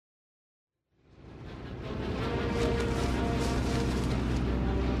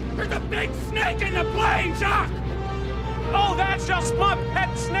the big snake in the plane, Jacques? Oh, that's just my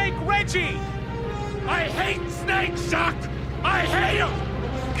pet snake, Reggie. I hate snakes, Jacques. I hate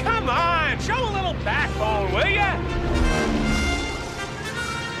them. Come on, show a little backbone, will ya?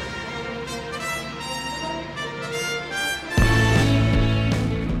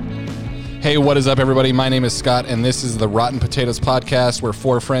 Hey, what is up, everybody? My name is Scott, and this is the Rotten Potatoes podcast, where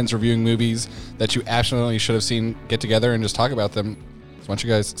four friends reviewing movies that you absolutely should have seen get together and just talk about them. So why don't you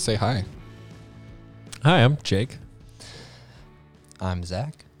guys say hi? Hi, I'm Jake. I'm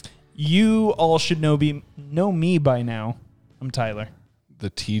Zach. You all should know me by now. I'm Tyler. The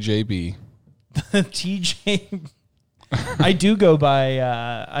TJB. TJ. I do go by.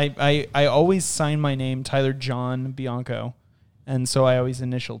 I always sign my name Tyler John Bianco, and so I always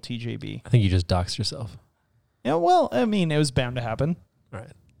initial TJB. I think you just doxed yourself. Yeah, well, I mean, it was bound to happen. All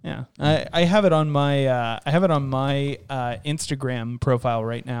right. Yeah, I have it on my Instagram profile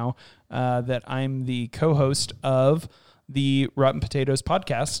right now that I'm the co-host of the Rotten Potatoes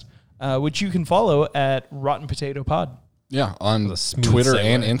podcast, which you can follow at Rotten Potato Pod. Yeah, on a smooth Twitter segue.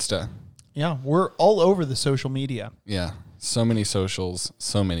 and Insta. Yeah, we're all over the social media. Yeah, so many socials,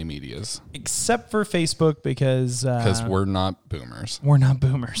 so many medias. Except for Facebook because We're not boomers. we're not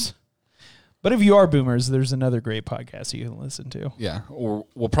boomers. But if you are boomers, there's another great podcast you can listen to. Yeah, or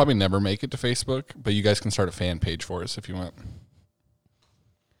we'll probably never make it to Facebook, but you guys can start a fan page for us if you want.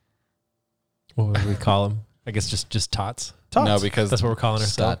 What would we call them? I guess just tots. Tots. No, because That's what we're calling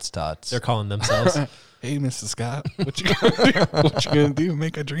ourselves. Tots. They're calling themselves. hey, Mrs. Scott, what you gonna do? What you gonna do?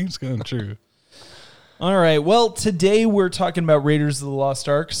 Make our dreams come true. All right. Well, today we're talking about Raiders of the Lost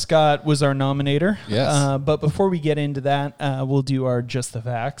Ark. Scott was our nominator. Yes. But before we get into that, we'll do our Just the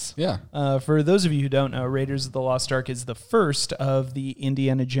Facts. Yeah. For those of you who don't know, Raiders of the Lost Ark is the first of the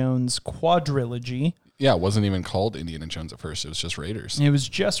Indiana Jones quadrilogy. Yeah, it wasn't even called Indiana Jones at first. It was just Raiders. It was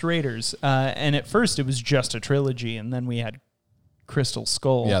just Raiders. And at first it was just a trilogy, and then we had Crystal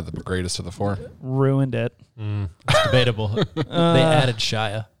Skull. Yeah, the greatest of the four. Ruined it. It's debatable. They added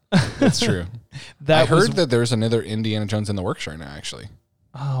Shia. That's true. That I heard was, that there's another Indiana Jones in the works right now, actually.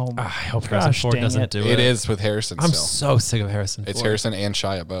 Oh, I hope gosh, Harrison Ford dang doesn't it. do it. It is with Harrison I'm still. so sick of Harrison It's Ford. Harrison and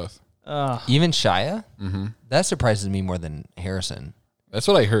Shia both. Even Shia? Mm-hmm. That surprises me more than Harrison. That's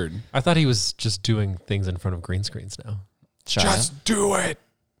what I heard. I thought he was just doing things in front of green screens now. Shia? Just do it.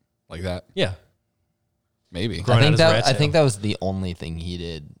 Like that. Yeah. Maybe. Growing out his rat I tail. think that was the only thing he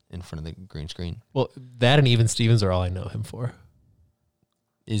did in front of the green screen. Well, that and Even Stevens are all I know him for.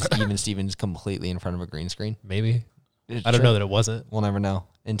 Is Even Stevens completely in front of a green screen? Maybe. I don't know that it wasn't. We'll never know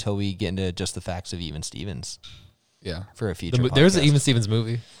until we get into just the facts of Even Stevens Yeah. for a future There's an podcast. Even Stevens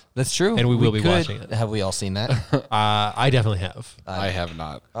movie. That's true. and we will be could. watching it. Have we all seen that? I definitely have. I have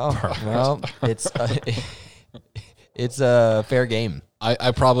not. Oh, well, it's a fair game.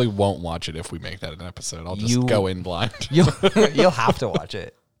 I probably won't watch it if we make that an episode. I'll just You- go in blind. You'll have to watch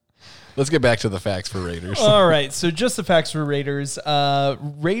it. Let's get back to the facts for Raiders. All right, so just the facts for Raiders.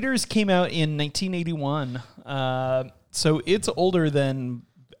 Raiders came out in 1981, so it's older than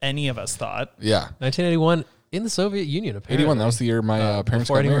any of us thought. Yeah. 1981 in the Soviet Union, apparently. 81, that was the year my parents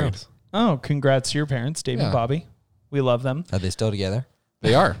before got anyone married. else. Oh, congrats to your parents, Dave and Yeah. Bobby. We love them. Are they still together?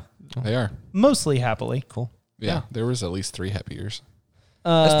 They are. They are. Mostly happily. Cool. Yeah. There was at least 3 happy years.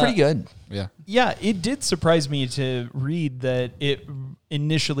 That's pretty good. Yeah. Yeah, it did surprise me to read that it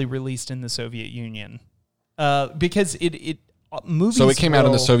initially released in the Soviet Union because it movies. So it came out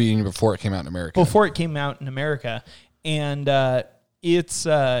in the will- Soviet Union before it came out in America. before it came out in America, and that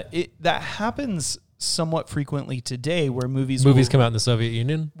happens somewhat frequently today, where movies come out in the Soviet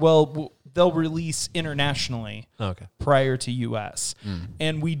Union? they'll release internationally Oh, okay. prior to U.S.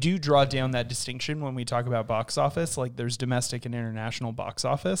 And we do draw down that distinction when we talk about box office. Like there's domestic and international box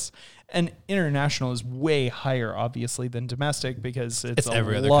office, and international is way higher, obviously, than domestic because it's a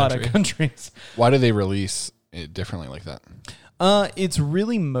every other lot country. of countries. Why do they release it differently like that? It's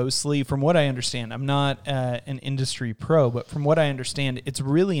really mostly, from what I understand, I'm not an industry pro, but from what I understand, it's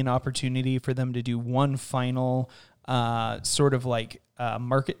really an opportunity for them to do one final sort of like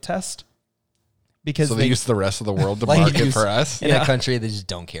market test. Because So they use the rest of the world to Like market use- for us? In a country they just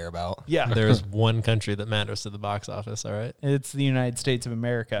don't care about. yeah, There's one country that matters to the box office, all right? it's the United States of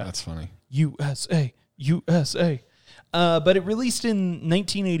America. That's funny. USA. But it released in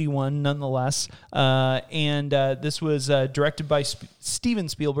 1981, nonetheless. And this was directed by Steven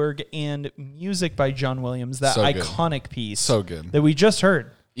Spielberg and music by John Williams, that So good. iconic piece So good. that we just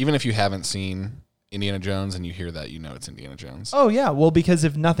heard. Even if you haven't seen Indiana Jones and you hear that, you know it's Indiana Jones. Oh, yeah. Well, because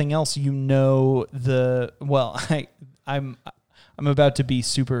if nothing else, you know I'm I'm about to be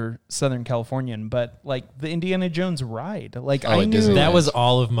super Southern Californian, but like the Indiana Jones ride, like Oh, I at knew Disneyland. That was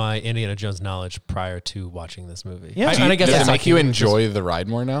all of my Indiana Jones knowledge prior to watching this movie. Yeah. And I guess Does that's it make like- you enjoy the ride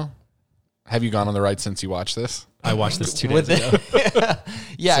more now? Have you gone on the ride since you watched this? I watched this 2 With days ago.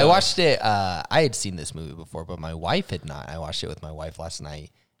 Yeah, I watched it. I had seen this movie before, but my wife had not. I watched it with my wife last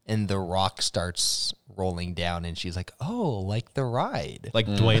night, and The Rock starts rolling down, and she's like, "Oh, like the ride." Like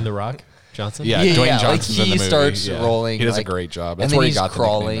Dwayne The Rock Johnson? Yeah, Yeah, Dwayne yeah, Johnson's like in he the movie. starts Yeah. rolling. He does like- a great job. and That's then where he he's got the nickname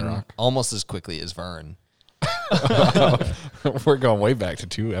crawling The almost as quickly as Vern. Rock. We're going way back to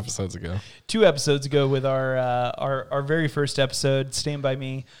 2 episodes ago. 2 episodes ago with our very first episode, Stand By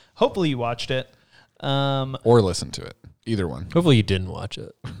Me. Hopefully you watched it. Or listen to it. Either one. Hopefully you didn't watch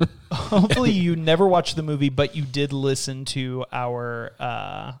it. Hopefully you never watched the movie, but you did listen to our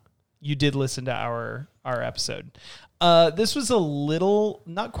episode. This was a little,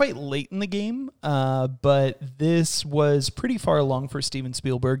 not quite late in the game, but this was pretty far along for Steven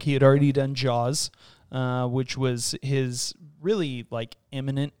Spielberg. He had already done Jaws, which was his really like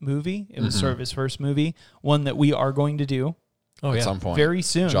imminent movie. It was sort of his first movie, one that we are going to do Oh, At yeah. some point. very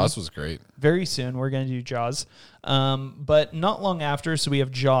soon. Jaws was great. Very soon, we're going to do Jaws. But not long after, so we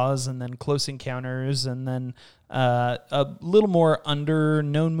have Jaws and then Close Encounters and then a little more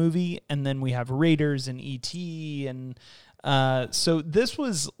under-known movie. And then we have Raiders and E.T. And so this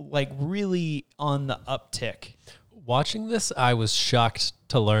was like really on the uptick. Watching this, I was shocked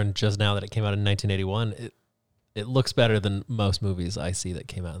to learn just now that it came out in 1981. It looks better than most movies I see that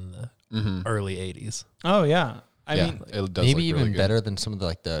came out in the early 80s. Oh, yeah. I yeah, mean, it does Maybe look even really good. better than some of the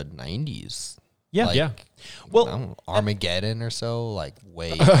 90s. yeah. Like, Yeah. Well, I don't know, Armageddon or so. Like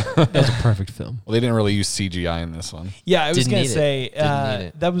way. That was a perfect film. Well, they didn't really use CGI in this one. Yeah, I was Didn't going need to it. say Didn't need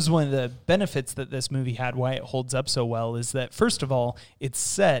it. that was one of the benefits that this movie had, why it holds up so well, is that, first of all, it's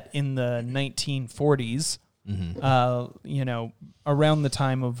set in the 1940s, around the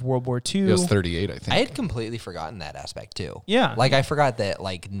time of World War II. It was 38, I think. I had completely forgotten that aspect too. Yeah. Like I forgot that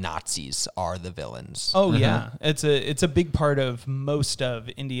like Nazis are the villains. Oh, yeah. It's a big part of most of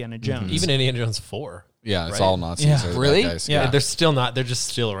Indiana Jones. Even Indiana Jones 4. yeah, it's right? all Nazis. Yeah. or bad Really? guys. Yeah. They're still not. They're just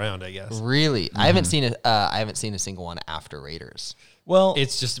still around, I guess. Really? I haven't seen it. I haven't seen a single one after Raiders. Well,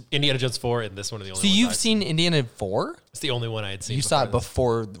 It's just Indiana Jones 4 and this one are the only So ones you've I've seen Indiana 4? It's the only one I had seen. You saw it this.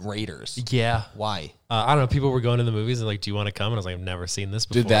 before Raiders. Yeah. Why? I don't know. People were going to the movies and like, do you want to come? And I was like, I've never seen this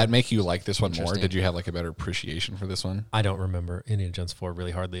before. Did that make you like this one more? Interesting. Did you have like a better appreciation for this one? I don't remember Indiana Jones 4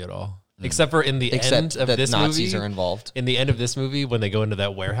 really hardly at all. Except for in the Except end of that this Nazis movie. are involved. In the end of this movie, when they go into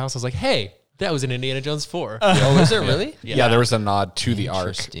that warehouse, I was like, hey, that was in Indiana Jones 4. Oh, is it really? Yeah, there was a nod to the Ark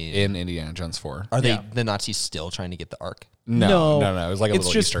Interesting. in Indiana Jones 4. Are Yeah. they the Nazis still trying to get the Ark? No. It was like a it's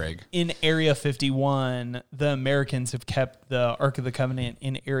little just Easter egg. in Area 51, the Americans have kept the Ark of the Covenant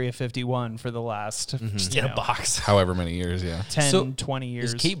in Area 51 for the last Just in a box. However many years, yeah. 10, So, 20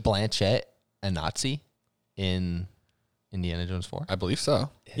 years. Is Kate Blanchett a Nazi in Indiana Jones 4? I believe so.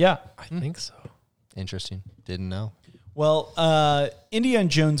 Yeah. I think so. Interesting. Didn't know. Well, Indiana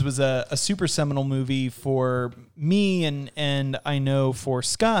Jones was a super seminal movie for me and I know for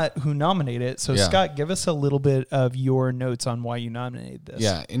Scott, who nominated it. So, Yeah. Scott, give us a little bit of your notes on why you nominated this.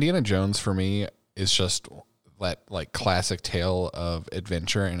 Yeah, Indiana Jones for me is just that like classic tale of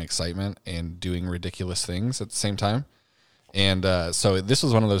adventure and excitement and doing ridiculous things at the same time. And so this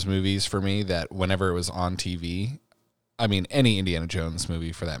was one of those movies for me that whenever it was on TV, I mean any Indiana Jones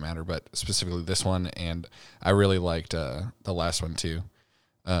movie for that matter, but specifically this one, and I really liked the last one too.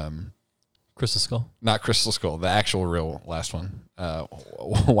 Crystal Skull. Not Crystal Skull, the actual real last one.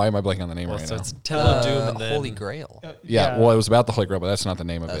 Why am I blanking on the name Well, right so now? it's Temple of Doom and then Holy Grail. Yeah, well, it was about the Holy Grail, but that's not the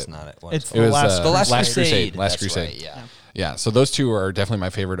name of That's it. not it. It's It was The Last Last Crusade. Last That's Crusade. right, yeah. Yeah, so those two are definitely my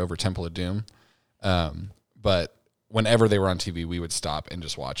favorite over Temple of Doom. But whenever they were on TV, we would stop and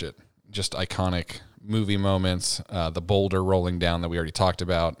just watch it. Just iconic movie moments, the boulder rolling down that we already talked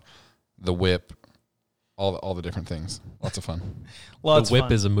about, the whip, all the different things. Lots of fun. Lots the whip of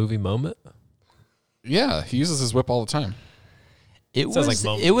fun. is a movie moment. Yeah, he uses his whip all the time. It Sounds was like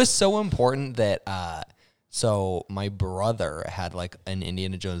moments. it was so important that so my brother had like an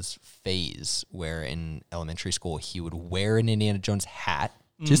Indiana Jones phase where in elementary school he would wear an Indiana Jones hat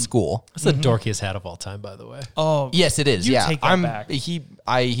to school. That's the dorkiest hat of all time, by the way. Oh, Yes, it is. You yeah, take that back. He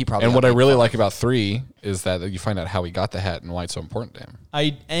probably. And got what I made really fun like of. about 3 is that you find out how he got the hat and why it's so important to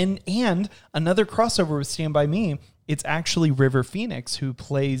him. And another crossover with Stand By Me. It's actually River Phoenix who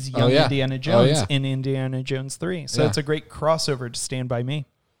plays young yeah. Indiana Oh, Jones yeah. in Indiana Jones 3. So Yeah. it's a great crossover to Stand By Me.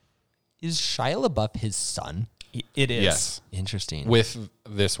 Is Shia LaBeouf his son? It is. Yes. Interesting. With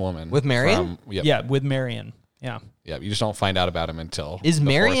this woman. With Marion? Yep. Yeah, with Marion. Yeah. Yeah, you just don't find out about him until Is the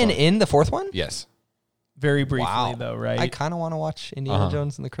fourth Marion one. in the fourth one? Yes. Very briefly, though, right? I kind of want to watch Indiana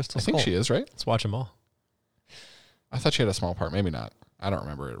Jones and the Crystal I Skull. think she is, right? Let's watch them all. I thought she had a small part. Maybe not. I don't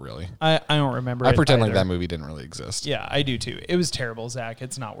remember it really. I don't remember. I it pretend like either. that movie didn't really exist. Yeah, I do too. It was terrible, Zach.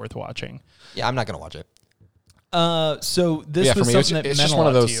 It's not worth watching. Yeah, I'm not going to watch it. So this Yeah, for was me, something that it's meant just a one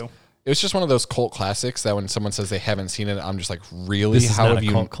of lot those. to you. It was just one of those cult classics that when someone says they haven't seen it, I'm just like, really? This is How not have a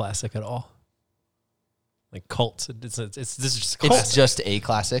you? cult classic at all. Like cults, this is just a cult. It's just a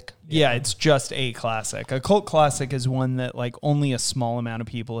classic. Yeah, it's just a classic. A cult classic is one that like only a small amount of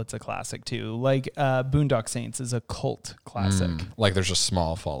people it's a classic to. Like Boondock Saints is a cult classic. Like there's a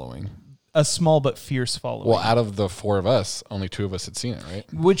small following. A small but fierce following. Well, out of the 4 of us, only 2 of us had seen it,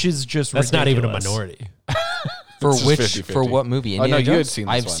 right? which is just That's not even a ridiculous. minority. For It's just which? 50-50. For what movie? Oh, Indiana no, you Jones? had seen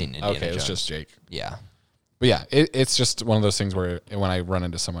this I've one. seen Indiana Okay, it was Jones. just Jake. Yeah. But yeah, it's just one of those things where when I run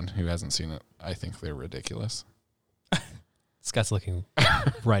into someone who hasn't seen it, I think they're ridiculous. Scott's looking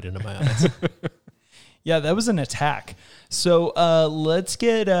right into my eyes. Yeah, that was an attack. So let's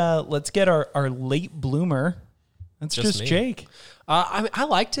get our late bloomer. That's just me. Jake. I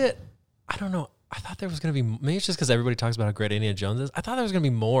liked it. I don't know. I thought there was going to be, maybe it's just because everybody talks about how great Indiana Jones is. I thought there was going to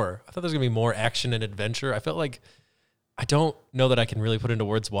be more. I thought there was going to be more action and adventure. I felt like, I don't know that I can really put into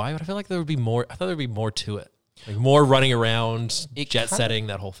words why, but I feel like there would be more. I thought there would be more to it. Like more running around, jet setting,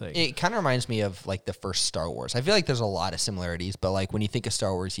 that whole thing. It kind of reminds me of like the first Star Wars. I feel like there's a lot of similarities, but like when you think of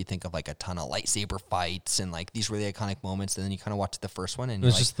Star Wars, you think of like a ton of lightsaber fights and like these really iconic moments. And then you kind of watch the first one and It you're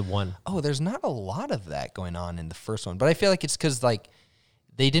was like, just the one. oh, there's not a lot of that going on in the first one. But I feel like it's because like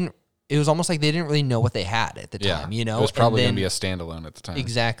they didn't. It was almost like they didn't really know what they had at the time. You know, it was probably And going to then- be a standalone at the time.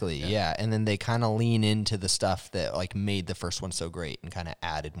 Exactly, yeah. And then they kind of lean into the stuff that like made the first one so great and kind of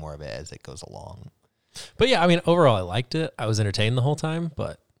added more of it as it goes along. But yeah, I mean, overall, I liked it. I was entertained the whole time,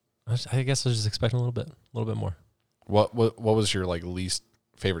 but I guess I was just expecting a little bit more. What was your like least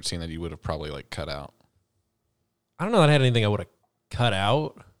favorite scene that you would have probably like cut out, I don't know that I had anything I would have cut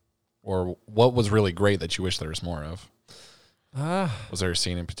out. or what was really great that you wish there was more of? Was there a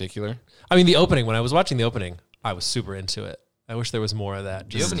scene in particular? I mean, the opening, when I was watching the opening, I was super into it. I wish there was more of that.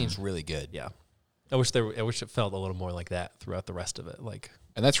 The opening's really good. Yeah. I wish it felt a little more like that throughout the rest of it. Like,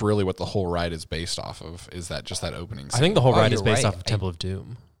 And that's really what the whole ride is based off of. Is that just that opening scene? I think the whole Oh, ride is you're based right. off of Temple of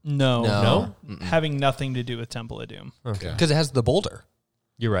Doom. No, No. having nothing to do with Temple of Doom. Okay. Because it has the boulder.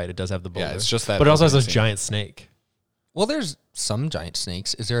 You're right. It does have the boulder. Yeah, it's just that. But it also has opening a scene. giant snake. Well, there's some giant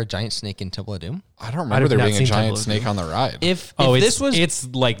snakes. Is there a giant snake in Temple of Doom? I don't I remember have there not being a seen giant Temple of snake Doom. on the ride. If It's this was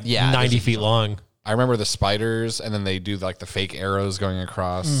like Yeah, 90 there's a feet long. I remember the spiders, and then they do like the fake arrows going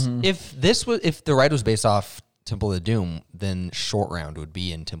across. if the ride was based off Temple of Doom, then Short Round would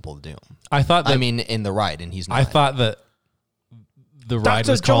be in Temple of Doom. I thought that I mean, in the ride, and he's not. I thought that the ride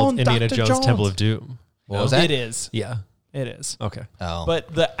Dr. was called Jones, Indiana Dr. Jones Jones. Temple of Doom. What was that? It is. Yeah. It is. Okay. Oh,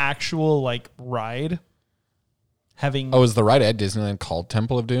 But the actual like ride having Oh, is the ride at Disneyland called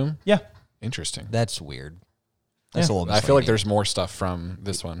Temple of Doom? yeah. Interesting. that's weird. That's Yeah. a little. I feel like misleading. there's more stuff from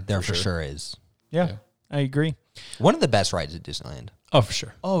this one. there for sure is Yeah. Yeah. I agree. one of the best rides at Disneyland. Oh, for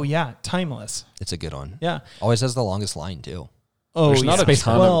sure. Oh yeah, Timeless. It's a good one. Yeah. Always has the longest line too. Oh, There's not yeah. a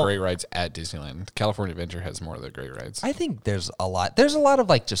ton Well, of great rides at Disneyland. California Adventure has more of the great rides. I think there's a lot. There's a lot of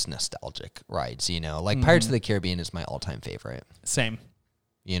like just nostalgic rides. You know, like Pirates of the Caribbean is my all-time favorite. Same.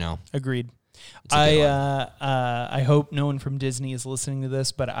 You know, Agreed. It's a good I hope no one from Disney is listening to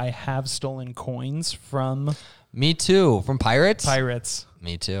this, but I have stolen coins from me too. From Pirates. pirates.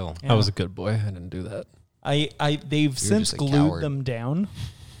 Me too. Yeah. I was a good boy. I didn't do that. They've since just a glued coward. them down.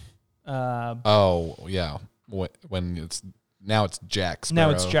 Oh yeah, when it's now it's Jack Sparrow.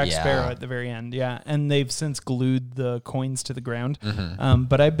 Now it's Jack Yeah. Sparrow at the very end, yeah. And they've since glued the coins to the ground. Mm-hmm.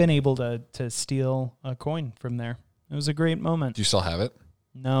 But I've been able to steal a coin from there. It was a great moment. Do you still have it?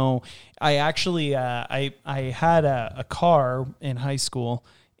 No, I actually I had a car in high school,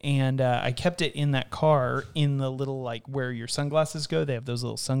 and I kept it in that car in the little like where your sunglasses go. They have those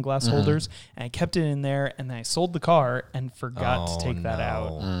little sunglass Mm-hmm. holders, and I kept it in there. And then I sold the car and forgot to take that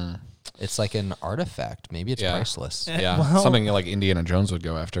out. It's like an artifact. Maybe it's Yeah. priceless. Yeah, Well- something like Indiana Jones would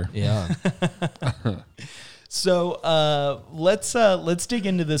go after. Yeah. So let's dig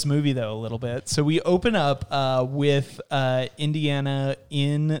into this movie though a little bit. So we open up with Indiana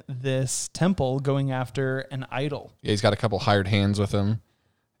in this temple going after an idol. Yeah, he's got a couple hired hands with him,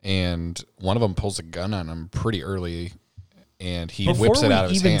 and one of them pulls a gun on him pretty early, and he Before whips it we out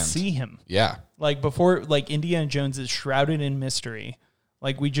of his even hand. see him, Yeah, like before, like Indiana Jones is shrouded in mystery.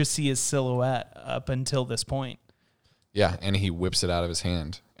 Like we just see his silhouette up until this point. yeah, and he whips it out of his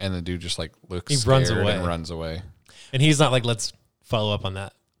hand, and the dude just like looks He scared runs away. and runs away. And he's not like, let's follow up on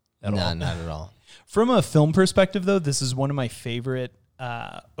that at No, all. not at all. From a film perspective, though, this is one of my favorite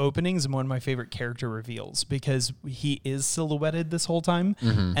openings and one of my favorite character reveals because he is silhouetted this whole time,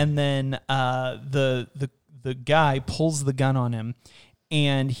 and then the guy pulls the gun on him,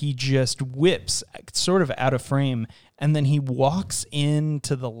 and he just whips sort of out of frame, and then he walks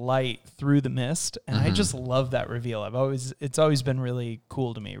into the light through the mist, and I just love that reveal. It's always been really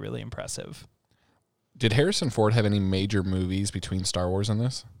cool to me, really impressive. Did Harrison Ford have any major movies between Star Wars and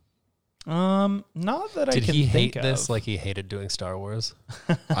this? Not that I Did can he think hate of. this like he hated doing Star Wars?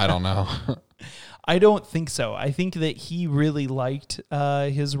 I don't know. I don't think so. I think that he really liked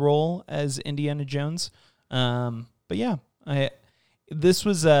his role as Indiana Jones. But yeah, it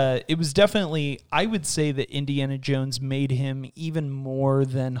was definitely, I would say that Indiana Jones made him even more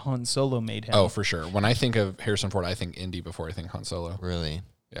than Han Solo made him. Oh, for sure. When I think of Harrison Ford, I think Indy before I think Han Solo. Really?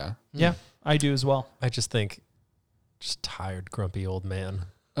 Yeah. Yeah, I do as well. I just think, just tired, grumpy old man.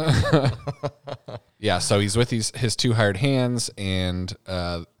 Yeah, so he's with his two hired hands, and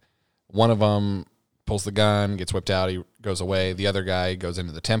one of them pulls the gun, gets whipped out, he goes away. The other guy goes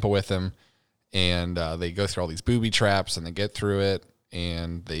into the temple with him, and they go through all these booby traps, and they get through it,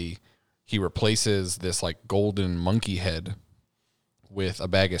 and he replaces this like golden monkey head with a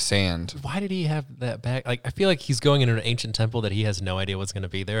bag of sand. Why did he have that bag? Like, I feel like he's going into an ancient temple that he has no idea what's going to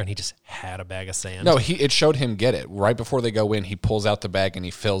be there, and he just had a bag of sand. No, it showed him get it. Right before they go in, he pulls out the bag and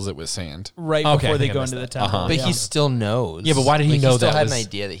he fills it with sand. Right Okay, before I they think I go missed into the that. temple. But yeah. he still knows. Yeah, but why did he Like, know he still that had was- an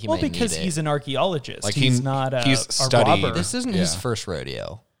idea that he well, might because need he's it. an archaeologist. Like, he's not he's a studied- robber. This isn't Yeah. his first rodeo.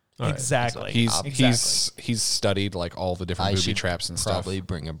 All right. Exactly. He's studied like all the different I booby should traps and probably stuff.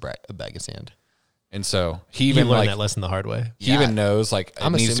 bring a bag of sand. And so he He even learned like that lesson the hard way. he even knows like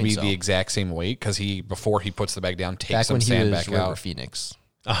I'm it needs to be assuming so. the exact same weight because before he puts the bag down, takes Back some when he sand was back River out. Phoenix,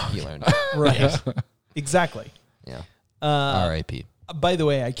 Oh, he learned it. Right. Exactly. Yeah. R.I.P. By the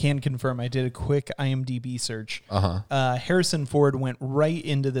way, I can confirm I did a quick IMDb search. Harrison Ford went right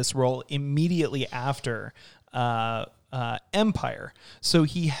into this role immediately after Empire. So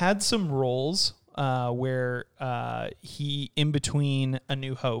he had some roles where he, in between A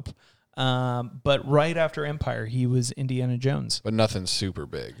New Hope, but right after Empire, he was Indiana Jones. But nothing super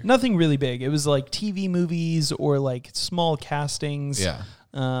big. Nothing really big. It was like TV movies or like small castings. Yeah.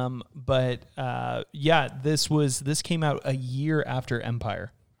 But this came out a year after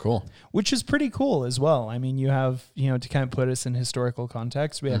Empire, Cool. which is pretty cool as well. I mean, you have, to kind of put us in historical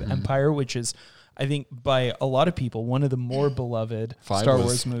context, we have Empire, which is, I think, by a lot of people, one of the more beloved 5 Star was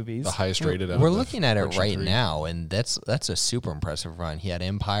Wars movies. The highest rated. out We're of the looking at it first right 3. now, and that's a super impressive run. He had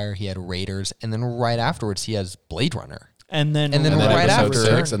Empire, he had Raiders, and then right afterwards he has Blade Runner. And then And then And then right episode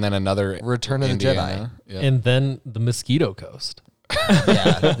after- 6, and then another Return of the Indiana. Yeah. And then the Mosquito Coast.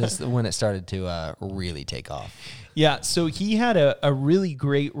 Yeah, this is when it started to really take off. Yeah, so he had a really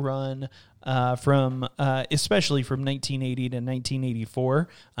great run from especially from 1980 to 1984.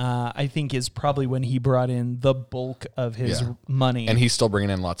 I think is probably when he brought in the bulk of his Yeah. money. And he's still bringing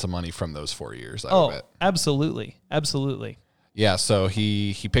in lots of money from those 4 years. I would bet. absolutely, absolutely. Yeah, so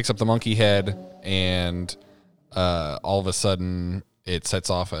he picks up the monkey head, and all of a sudden it sets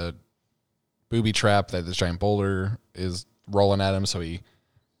off a booby trap that this giant boulder is rolling at him, so he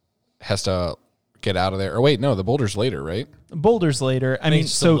has to get out of there. Or wait, no, the boulder's later, right? Boulders later. I mean,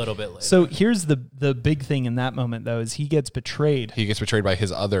 just so a little bit later. So here's the big thing in that moment though is he gets betrayed He gets betrayed by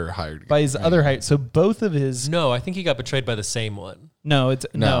his other hired by his other height. So both of his No, I think he got betrayed by the same one. No, it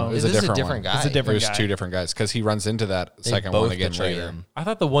was This is a different different one. guy. It's a different There's guy. 2 different guys because he runs into that They second both one again betray later. him. I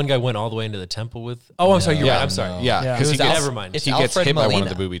thought the one guy went all the way into the temple with. Oh, I'm sorry. You're Yeah, right. I'm sorry. Yeah, Yeah. because It he was gets, Alfred- it's he gets Alfred hit by one of Molina.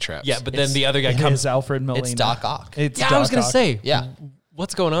 the booby traps. Yeah, but then the other guy It comes. is Alfred Molina. It's Doc Ock. It's Yeah, I was Doc gonna Ock. say. Yeah.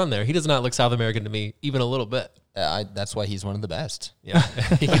 What's going on there? He does not look South American to me, even a little bit. That's why he's one of the best. Yeah,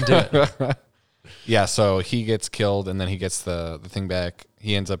 he can do it. Yeah, so he gets killed, and then he gets the thing back.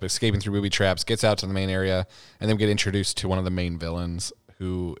 He ends up escaping through booby traps, gets out to the main area, and then we get introduced to one of the main villains,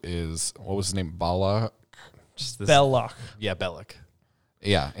 who is, what was his name? Bala? Just this, Belloc. Yeah, Belloc.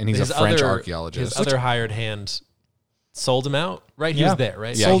 Yeah, and he's His a French other- archaeologist. His other hired hand sold him out, right? He Yeah. was there,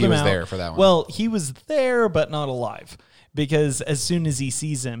 right? Yeah, Sold he him was out. there for that one. Well, he was there, but not alive. Because as soon as he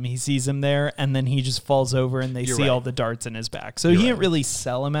sees him there, and then he just falls over and they You're see right. all the darts in his back. So he didn't really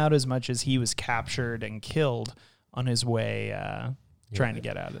sell him out as much as he was captured and killed on his way trying to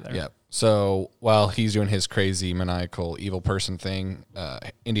get out of there. Yeah. So while he's doing his crazy, maniacal, evil person thing,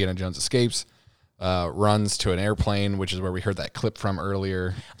 Indiana Jones escapes, runs to an airplane, which is where we heard that clip from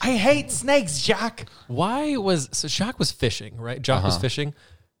earlier. I hate snakes, Jack. So Jacques was fishing, right? Jacques was fishing,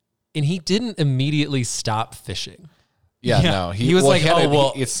 and he didn't immediately stop fishing. Yeah, Yeah. no, He was like,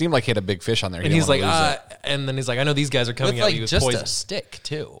 it seemed like he had a big fish on there. He and didn't he's like, wanna lose it. and then he's like, I know these guys are coming With at like me with just poison. a stick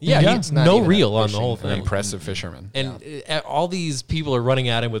too. Yeah, It's not no even a reel on the fishing whole An thing. impressive fisherman. And all these people are running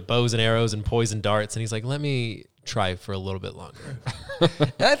at him with bows and arrows and poison darts, and he's like, let me try for a little bit longer.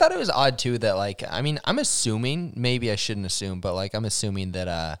 And I thought it was odd too that like, I mean, I'm assuming, maybe I shouldn't assume, but like I'm assuming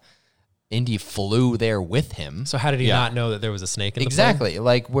that Indy flew there with him. So how did he Yeah. not know that there was a snake in the plane? Exactly.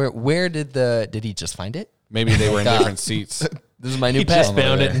 Like where did he just find it? Maybe they were in God. different seats. This is my new He pet. just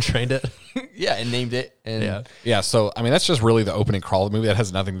found it and trained it. Yeah, and named it. And Yeah. Yeah, so I mean that's just really the opening crawl of the movie. That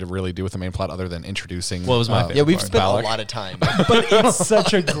has nothing to really do with the main plot other than introducing. Well, it was my favorite yeah, we've part. spent Balak. a lot of time. But it's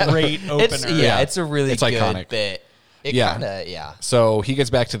such a great opener. It's a really It's good iconic. bit. It Yeah. kinda, yeah. So he gets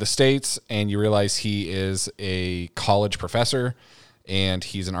back to the States, and you realize he is a college professor, and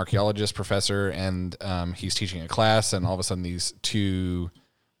he's an archaeologist professor, and he's teaching a class, and all of a sudden these two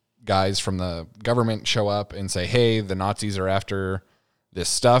guys from the government show up and say, hey, the Nazis are after this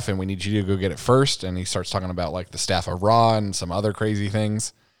stuff, and we need you to go get it first. And he starts talking about like the Staff of Ra and some other crazy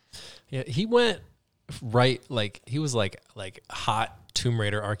things. Yeah, he went right, like he was like hot Tomb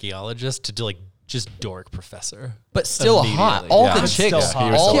Raider archaeologist to like just dork professor. But still hot. Immediately. All Yeah. the It's chicks, still hot.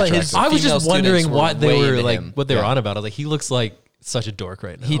 He was all still of his attractive. I was female just wondering students what were they way were into like, him. what they were Yeah. on about. I was like, he looks like such a dork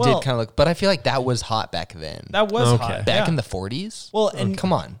right now. He Well- did kind of look, but I feel like that was hot back then. That was Okay. hot. Back yeah. in the 40s? Well, and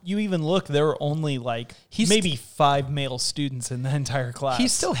come on. You even look, there were only like maybe 5 male students in the entire class.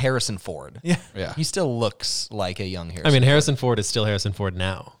 He's still Harrison Ford. Yeah. Yeah. He still looks like a young Harrison I mean, Ford, Harrison Ford is still Harrison Ford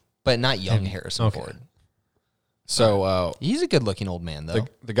now. but not young Harrison okay. Ford. So He's a good looking old man, though.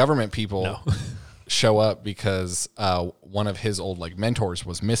 the government people No. show up because one of his old like mentors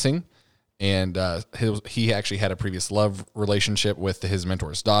was missing, and he actually had a previous love relationship with his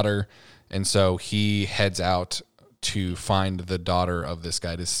mentor's daughter, and so he heads out to find the daughter of this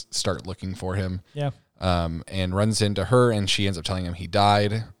guy to start looking for him. Yeah. And runs into her, and she ends up telling him he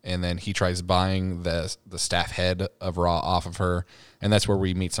died, and then he tries buying the staff head of Ra off of her, and that's where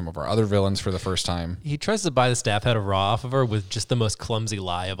we meet some of our other villains for the first time. He tries to buy the staff head of Raw off of her with just the most clumsy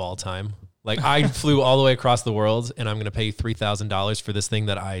lie of all time. Like, I flew all the way across the world, and I'm going to pay you $3,000 for this thing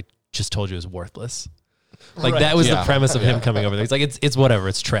that I just told you is worthless. Like, that was the Yeah. premise of him coming over there. He's like, it's whatever.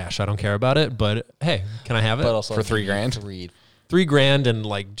 It's trash. I don't care about it. But hey, can I have it? but also For $3,000? $3,000 and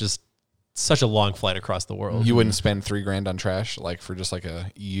like just such a long flight across the world. You wouldn't spend $3,000 on trash, like for just like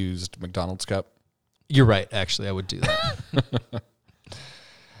a used McDonald's cup. You're right. Actually, I would do that.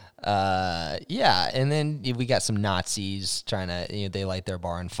 Yeah, and then we got some Nazis trying to, they light their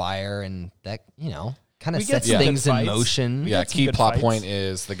bar on fire, and that, kind of We get sets some good things in fights. motion. Yeah, had some key good plot fights. point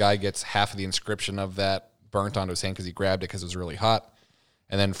is the guy gets half of the inscription of that burnt onto his hand because he grabbed it because it was really hot.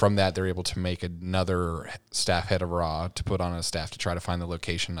 And then from that, they're able to make another staff head of Ra to put on a staff to try to find the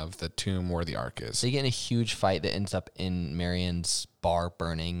location of the tomb where the Ark is. They get in a huge fight that ends up in Marion's bar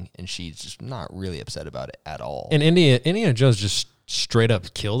burning, and she's just not really upset about it at all. And Indiana Jones just straight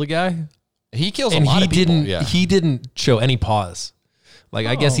up killed a guy. he kills And a lot he of people. didn't Yeah. he didn't show any pause. Like,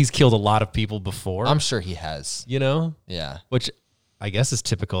 I guess Oh. he's killed a lot of people before. I'm sure he has. you know, Yeah. which I guess is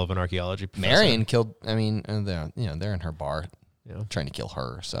typical of an archaeology professor. Marion killed. I mean, they're in her bar, Yeah. trying to kill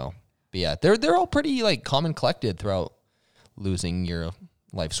her. So, but yeah, they're all pretty like calm and collected throughout losing your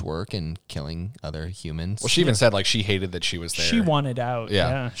life's work and killing other humans. Well, she even said like she hated that she was there. She wanted out. Yeah.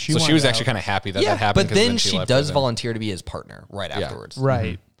 Yeah. so she wanted was actually out. kind of happy that yeah, that happened. but 'cause then she left does with him. volunteer to be his partner right afterwards.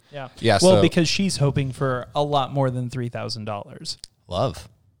 Right. Yeah. Yeah, Well, so- because she's hoping for a lot more than $3,000. Love.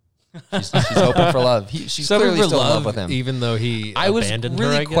 She's hoping for love. She's So clearly for still in love, love with him. even though he I was abandoned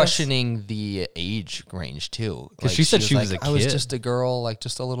really her, I guess. questioning the age range too, 'Cause she said she was like, a I was kid. just a girl, like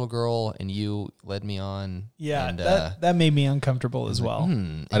just a little girl, and you led me on. Yeah. and, that made me uncomfortable as well. I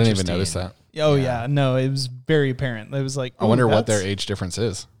didn't even interesting. notice that. Oh, yeah. No, it was very apparent. It was like, I wonder ooh, what their that's- age difference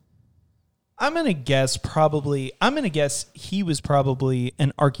is. I'm going to guess he was probably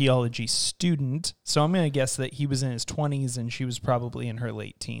an archaeology student. So I'm going to guess that he was in his 20s and she was probably in her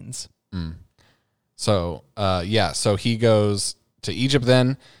late teens. So, so he goes to Egypt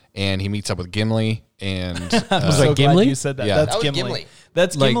then, and he meets up with Gimli, and I'm Was that so glad Gimli? you said that. Yeah. That's That was Gimli. Gimli.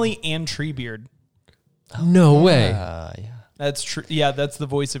 That's Like- Gimli and Treebeard. No way. Yeah. That's true. Yeah, that's the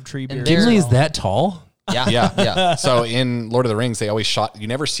voice of Treebeard. they're- Gimli is that tall? Yeah. yeah, Yeah. So in Lord of the Rings, they always shot. You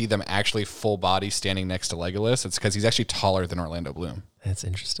never see them actually full body standing next to Legolas. It's because he's actually taller than Orlando Bloom. That's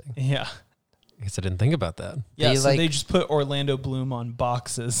interesting. Yeah. I guess I didn't think about that. Yeah, They, so like- they just put Orlando Bloom on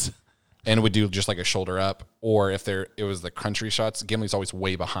boxes. And would do just like a shoulder up, or if it was the country shots, Gimli's always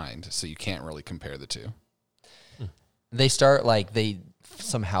way behind, so you can't really compare the two. They start like they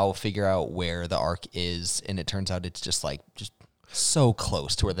somehow figure out where the Ark is, and it turns out it's just so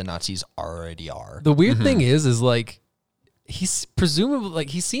close to where the Nazis already are. The weird thing is like he's presumably like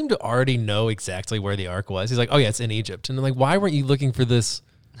he seemed to already know exactly where the Ark was. He's like, oh yeah, it's in Egypt, and they're like, why weren't you looking for this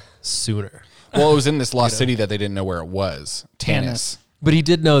sooner? Well, it was in this lost city that they didn't know where it was. Tanis. But he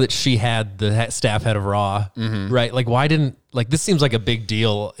did know that she had the staff head of Ra, right? Like, why didn't this seems like a big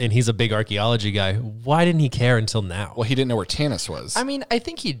deal, and he's a big archaeology guy. Why didn't he care until now? Well, he didn't know where Tanis was. I mean, I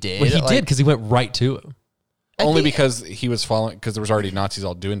think he did. Well, he did because he went right to him. Only because he was following, because there was already Nazis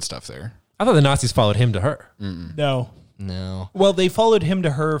all doing stuff there. I thought the Nazis followed him to her. No. Well, they followed him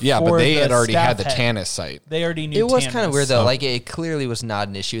to her. Yeah, for but they the had already had the staff head. Tanis site. They already knew. It was Tanis. kind of weird though. Like it clearly was not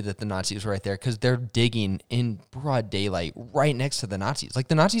an issue that the Nazis were right there because they're digging in broad daylight right next to the Nazis. Like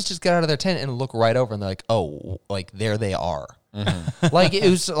the Nazis just get out of their tent and look right over and they're like, oh, like there they are. Like it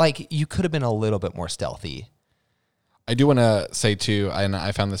was like you could have been a little bit more stealthy. I do want to say too, and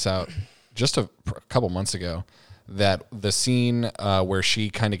I found this out just a couple months ago, that the scene where she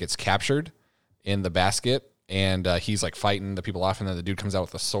kind of gets captured in the basket and he's like fighting the people off, and then the dude comes out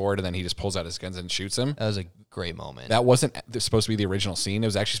with a sword, and then he just pulls out his guns and shoots him. That was a great moment. That wasn't supposed to be the original scene. It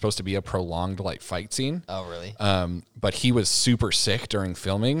was actually supposed to be a prolonged like fight scene. Oh, really? But he was super sick during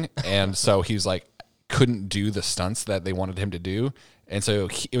filming, and so he's like couldn't do the stunts that they wanted him to do, and so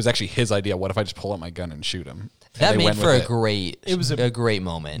it was actually his idea. What if I just pull out my gun and shoot him? And That they made went for with a great. It was a great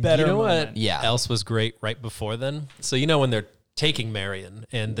moment. better You know moment. what? Yeah. Else was great right before then. So you know when they're taking Marion,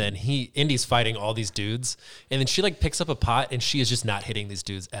 and then Indy's fighting all these dudes, and then she like picks up a pot, and she is just not hitting these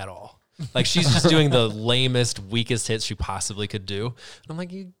dudes at all. Like she's just doing the lamest, weakest hits she possibly could do. And I'm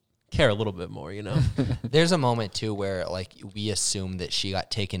like, you care a little bit more, you know? There's a moment too where like we assume that she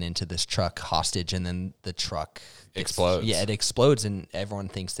got taken into this truck hostage, and then the truck Explodes. Yeah, it explodes, and everyone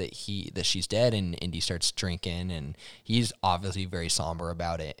thinks that she's dead. And Indy starts drinking, and he's obviously very somber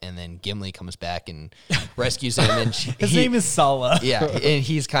about it. And then Gimli comes back and rescues him. And His name is Sala. yeah, and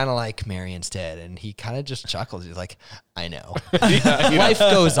he's kind of like Marion's dead, and he kind of just chuckles. He's like, I know, life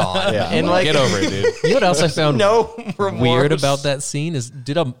goes on, and like Get over it, dude. You know what else I found no remorse. weird about that scene is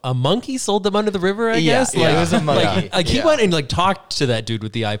did a monkey sold them under the river, I Yeah, guess? yeah, it was a monkey. Like he Yeah. went and like talked to that dude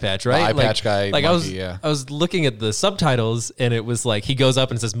with the eye patch, right? eye Like- patch guy, Like monkey, I was looking at the subtitles, and it was like he goes up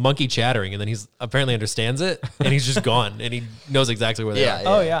and says monkey chattering, and then he's apparently understands it, and he's just gone, and he knows exactly where they Yeah,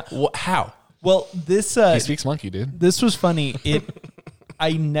 are. Oh yeah. How? Well, this He speaks monkey, dude. this was funny.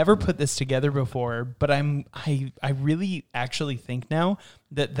 I never put this together before, but I really actually think now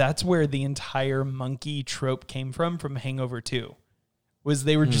that that's where the entire monkey trope came from Hangover 2. Was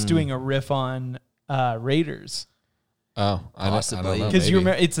they were just doing a riff on Raiders. Oh, I don't Possibly. know. Because you maybe.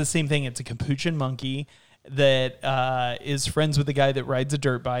 remember, it's the same thing. It's a capuchin monkey that is friends with the guy that rides a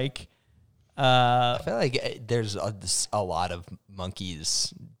dirt bike. I feel like there's a lot of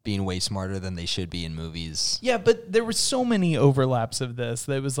monkeys being way smarter than they should be in movies. Yeah, but there were so many overlaps of this.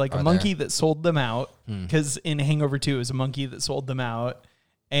 There was like a monkey that sold them out, because in Hangover 2, it was a monkey that sold them out.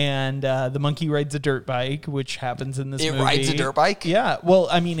 And the monkey rides a dirt bike, which happens in this movie. It rides a dirt bike? Yeah. Well,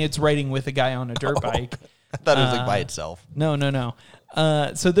 I mean, it's riding with a guy on a dirt bike. I thought it was like by itself. No.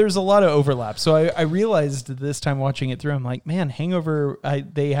 So there's a lot of overlap. So I realized this time watching it through, I'm like, man, Hangover,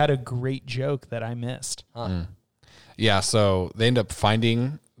 they had a great joke that I missed. Yeah, so they end up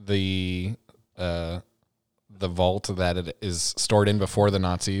finding the vault that it is stored in before the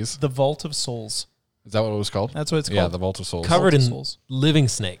Nazis. The Vault of Souls. Is that what it was called? That's what it's Yeah, called. the Vault of Souls. Covered in Souls. living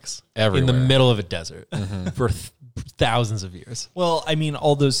snakes Everywhere. in the middle of a desert for thousands of years. Well, I mean,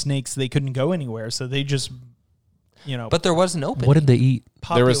 all those snakes, they couldn't go anywhere, so they just, But there was an opening. What did they eat?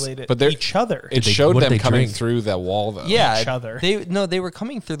 There was- populated but there- each other. It they- showed what did them they coming drink? through that wall, though. Yeah, each other. They were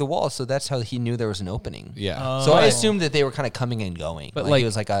coming through the wall, so that's how he knew there was an opening. Yeah. So I assumed that they were kind of coming and going, But, but like, it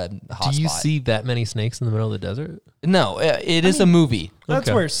was like a hot Do you spot. see that many snakes in the middle of the desert? No, it is a movie. That's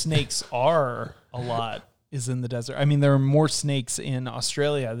Okay. where snakes are a lot, is in the desert. I mean, there are more snakes in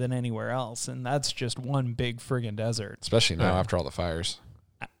Australia than anywhere else, and that's just one big friggin' desert. Especially now after all the fires.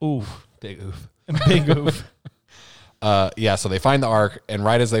 Oof. Big oof. Big oof. Yeah, so they find the Ark, and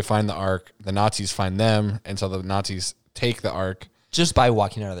right as they find the Ark, the Nazis find them, and so the Nazis take the Ark, Just by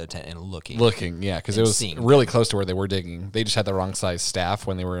walking out of their tent and looking. looking, because it And was seeing. really close to where they were digging. They just had the wrong size staff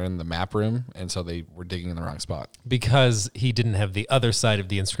when they were in the map room, and so they were digging in the wrong spot. Because he didn't have the other side of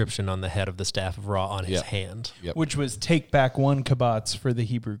the inscription on the head of the staff of Ra on his Yep. hand. Yep. Which was take back one kibbutz for the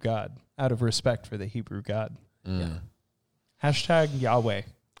Hebrew God, out of respect for the Hebrew God. Yeah. Hashtag Yahweh.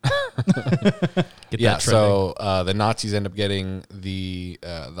 Get Yeah, that trending. so the Nazis end up getting the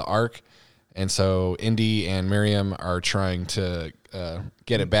Ark, and so Indy and Miriam are trying to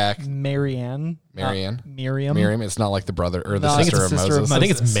get it back. Marianne. Marianne? Miriam. Miriam, it's not like the brother or the No, it's sister the of sister of Moses. I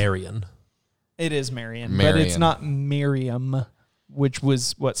think it's Moses. Marion. It is Marianne, but it's Marian. not Miriam, which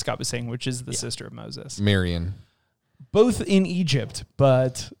was what Scott was saying, which is the sister of Moses. Marian. both in Egypt,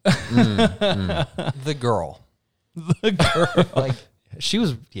 but The girl. Like, She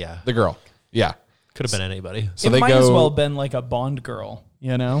was, yeah, The girl. Yeah. could have been anybody. So it they might go. as well have been like a Bond girl,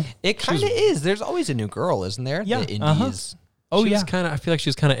 you know? it kind of is. There's always a new girl, isn't there? Yeah, The uh-huh. Indies. Oh, She yeah. was kind of. I feel like she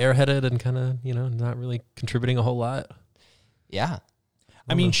was kind of airheaded and kind of, not really contributing a whole lot. Yeah.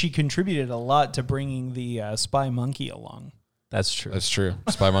 I mean, she contributed a lot to bringing the spy monkey along. That's true. That's true.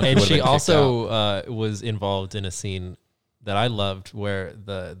 Spy Monkey. And would've she been kicked out. also was involved in a scene that I loved where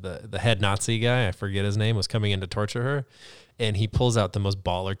the head Nazi guy, I forget his name, was coming in to torture her, and he pulls out the most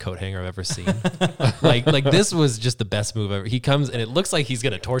baller coat hanger I've ever seen. like this was just the best move ever. He comes and it looks like he's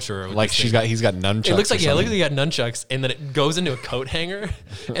gonna torture her. With Like this he's thing. got nunchucks. It looks like or look like something. he got nunchucks, and then it goes into a coat hanger,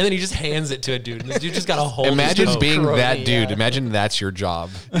 and then he just hands it to a dude. And this dude just got to hold. Imagine his coat. being that Crony, dude. yeah. Imagine that's your job.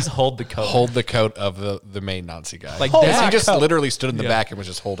 Just hold the coat. Hold the coat of the main Nazi guy. Like Because that- he just coat. literally stood in the Yeah. back and was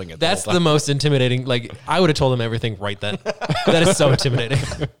just holding it. That's whole the time. most intimidating. Like I would have told him everything right then. That is so intimidating.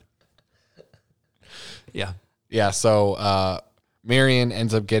 Yeah. Yeah. So Marion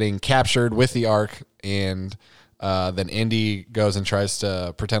ends up getting captured with the Ark, and then Indy goes and tries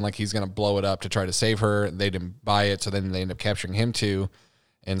to pretend like he's going to blow it up to try to save her. They didn't buy it, so then they end up capturing him too.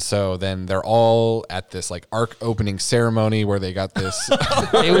 And so then they're all at this like Ark opening ceremony where they got this.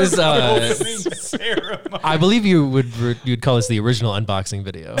 It was. I believe you'd call this the original unboxing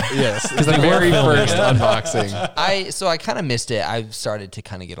video. Yes, the very first unboxing. So I kind of missed it. I've started to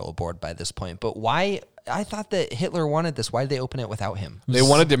kind of get a little bored by this point. But why? I thought that Hitler wanted this. Why did they open it without him? They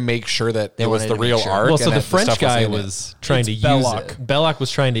wanted to make sure that it was wanted the to make real sure. Ark. Well, so and the that French stuff guy in it. was trying to It's use Belloc. it. Belloc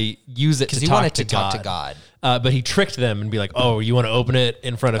was trying to use it to Because he talk wanted to to talk to God. But he tricked them and be like, "Oh, you want to open it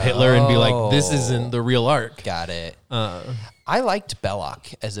in front of Hitler and be like, this isn't the real Ark." Got it. I liked Belloc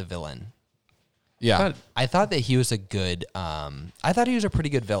as a villain. Yeah. I thought that he was a good. I thought he was a pretty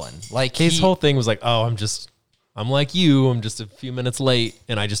good villain. Like His whole thing was like, "Oh, I'm like you. I'm just a few minutes late,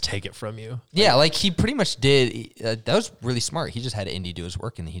 and I just take it from you." Yeah, like he pretty much did. That was really smart. He just had Indy do his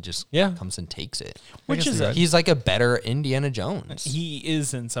work, and he just comes and takes it. Which is He's like a better Indiana Jones. he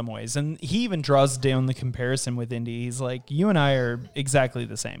is in some ways, and he even draws down the comparison with Indy. He's like, you and I are exactly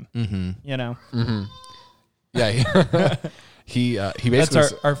the same. Mm-hmm. You know, Yeah. He basically.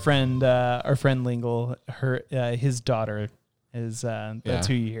 that's our friend Lingle. His daughter is that's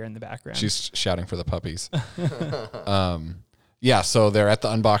who you hear in the background. She's shouting for the puppies. Yeah, so they're at the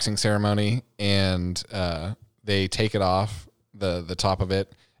unboxing ceremony, and they take it off the top of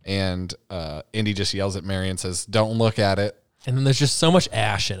it, and Indy just yells at Mary and says, "Don't look at it." And then there's just so much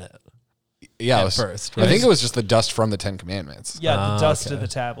ash in it. Yeah, At it was- first, I right? think it was just the dust from the Ten Commandments. the dust okay. of the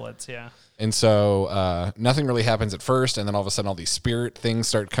tablets. Yeah. And so nothing really happens at first, and then all of a sudden all these spirit things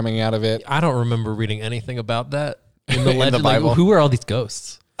start coming out of it. I don't remember reading anything about that in the In the legend. Like, Bible? who are all these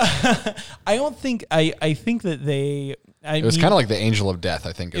ghosts? I don't think I think that they. It was kind of like the angel of death,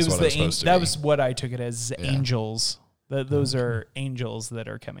 I think, is what it was supposed to be. that was what I took it as angels. Those are angels that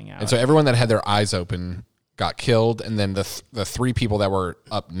are coming out. And so everyone that had their eyes open got killed, and then the three people that were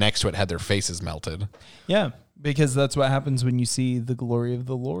up next to it had their faces melted. yeah, because that's what happens when you see the glory of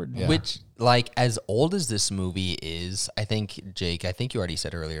the Lord. Yeah. Which, like, as old as this movie is, I think, Jake, you already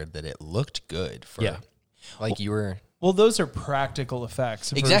said earlier that it looked good. Yeah. Like you were. Well, those are practical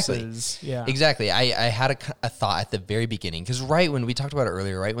effects. Exactly. Versus, yeah. Exactly. I had a thought at the very beginning because right when we talked about it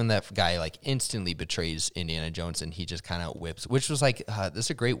earlier, right when that guy like instantly betrays Indiana Jones and he just kind of whips, which was like this is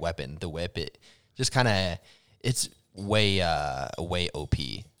a great weapon. The whip, it just kind of it's way OP.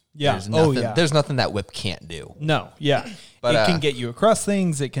 Yeah. There's Oh, nothing, yeah. There's nothing that whip can't do. No, yeah. But, it can get you across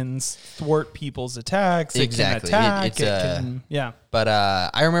things. It can thwart people's attacks. Exactly. It can attack. It's, it can, yeah. But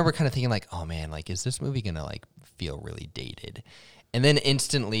I remember kind of thinking like, oh man, like is this movie gonna like feel really dated? And then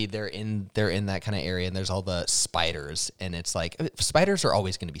instantly they're in that kind of area and there's all the spiders and it's like spiders are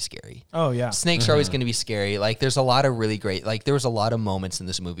always gonna be scary. Oh, yeah. Snakes are always going to be scary. Like there's a lot of really great, like there was a lot of moments in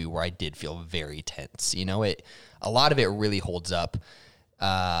this movie where I did feel very tense. You know, a lot of it really holds up.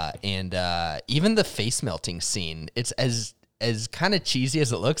 And even the face melting scene, it's as kind of cheesy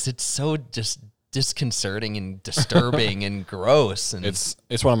as it looks. It's so just disconcerting and disturbing and gross. And It's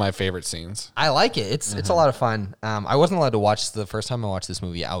one of my favorite scenes. I like it. It's a lot of fun. I wasn't allowed to watch the first time I watched this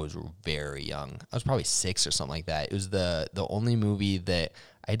movie. I was very young. I was probably 6 or something like that. It was the only movie that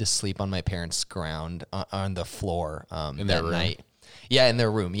I had to sleep on my parents' ground on the floor In their that room? night. Yeah, in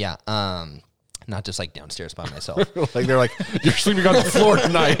their room. Yeah. Not just like downstairs by myself. Like they're like, you're sleeping on the floor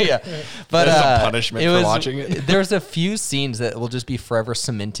tonight. Yeah, but That's a punishment for watching it. There's a few scenes that will just be forever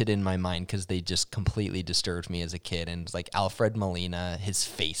cemented in my mind because they just completely disturbed me as a kid. And like Alfred Molina, his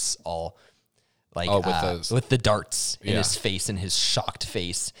face all like with with the darts in Yeah. his face and his shocked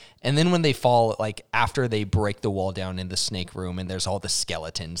face. And then when they fall, like after they break the wall down in the snake room and there's all the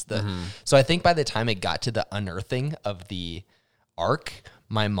skeletons. So I think by the time it got to the unearthing of the ark,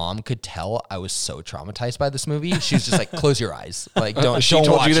 my mom could tell I was so traumatized by this movie. She was just like, "Close your eyes, like don't." She don't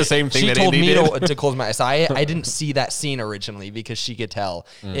told watch you the it. same thing She that told Indy me did? to close my eyes. So I didn't see that scene originally because she could tell.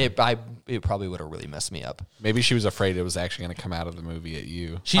 It probably would have really messed me up. Maybe she was afraid it was actually going to come out of the movie at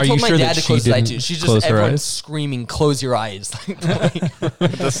you. She Are told you my sure dad that to she close his eyes didn't too. She's close just her everyone's eyes? screaming, "Close your eyes!"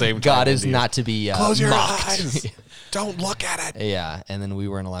 At the same time, God is Indy. not to be Close your mocked. eyes. Don't look at it. Yeah, and then we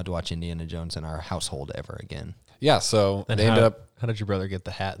weren't allowed to watch Indiana Jones in our household ever again. Yeah, so And they ended up. how did your brother get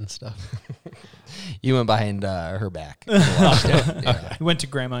the hat and stuff? You went behind her back. And watched it. Yeah. We went to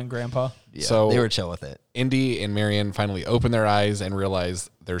grandma and grandpa. Yeah, So- they were chill with it. Indy and Marion finally open their eyes and realize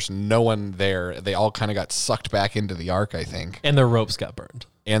there's no one there. They all kind of got sucked back into the ark, I think, And their ropes got burned.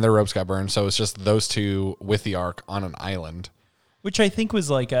 and their ropes got burned. So it's just those two with the ark on an island. Which I think was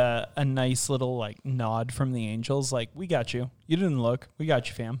like a nice little like nod from the angels. Like, we got you. You didn't look. We got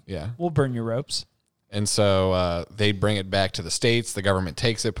you, fam. Yeah. We'll burn your ropes. And so they bring it back to the States. The government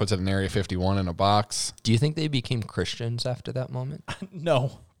takes it, puts it in Area 51 in a box. Do you think they became Christians after that moment?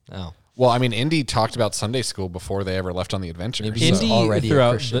 No. Oh. Well, I mean, Indy talked about Sunday school before they ever left on the adventure. Maybe so- he's Indy, already a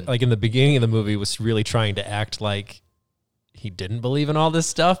throughout, Christian. like in the beginning of the movie, was really trying to act like he didn't believe in all this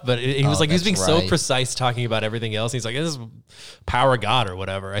stuff, but he was Oh, like, he was that's being so right. precise talking about everything else. He's like, this is power of God or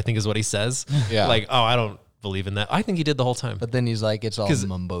whatever, I think is what he says. Yeah. Like, oh, I don't believe in that. I think he did the whole time. But then he's like, it's all 'Cause-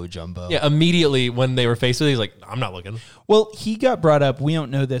 mumbo jumbo. Yeah, immediately when they were faced with it, he's like, I'm not looking. Well, he got brought up. We don't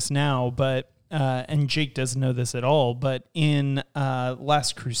know this now, but and Jake doesn't know this at all. But in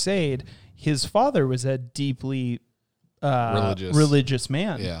Last Crusade, his father was a deeply religious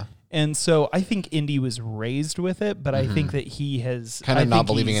man. Yeah. And so I think Indy was raised with it, but I think that he has Kind I of not think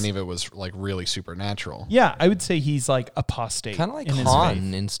believing he's- any of it was like really supernatural. Yeah, I would say he's like apostate, Kind of like in his Han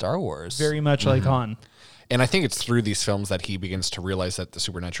faith. in Star Wars. Very much like Han. And I think it's through these films that he begins to realize that the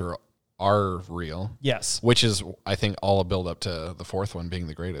supernatural are real, Yes. which is, I think, all a build up to the fourth one being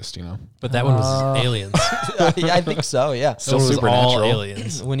the greatest, you know? But that one was aliens. Yeah, I think so, yeah. Still That one was all supernatural.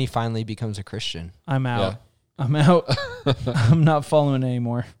 aliens. When he finally becomes a Christian. I'm out. Yeah. I'm out. I'm not following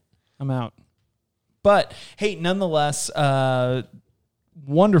anymore. I'm out. But hey, nonetheless,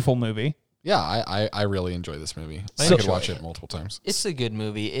 wonderful movie. Yeah, I really enjoy this movie. I So- could watch it multiple times. It's a good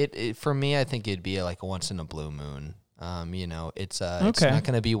movie. It for me, I think it'd be like a once in a blue moon. You know, it's Okay. not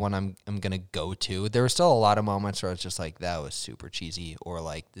going to be one I'm going to go to. There were still a lot of moments where it's just like that was super cheesy or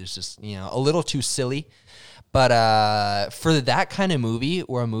like there's just, you know, a little too silly. But for that kind of movie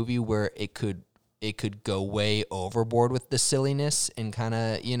or a movie where it could go way overboard with the silliness and kind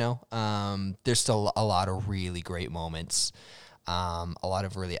of, you know, there's still a lot of really great moments. A lot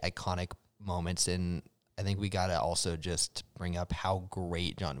of really iconic moments, and I think we got to also just bring up how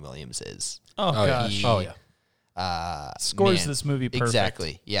great John Williams is. Oh, yeah. gosh. He, Oh, yeah. Scores this movie perfect.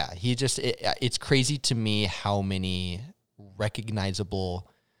 Exactly. Yeah. He just, it's crazy to me how many recognizable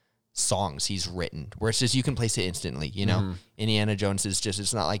songs he's written where it's just, you can place it instantly, you know? Indiana Jones is just,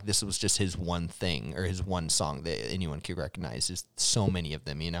 it's not like this was just his one thing or his one song that anyone could recognize. There's so many of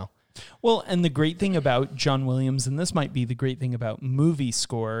them, you know? Well, and the great thing about John Williams, and this might be the great thing about movie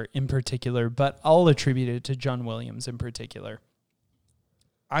score in particular, but I'll attribute it to John Williams in particular.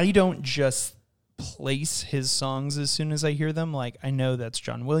 I don't just place his songs as soon as I hear them. Like, I know that's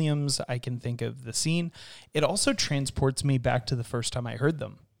John Williams. I can think of the scene. It also transports me back to the first time I heard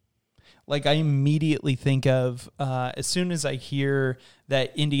them. Like, I immediately think of, as soon as I hear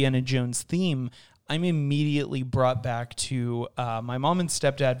that Indiana Jones theme, I'm immediately brought back to my mom and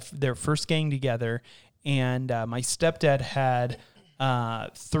stepdad, their first gang together. And my stepdad had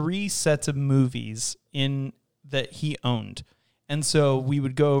 3 sets of movies in that he owned. And so we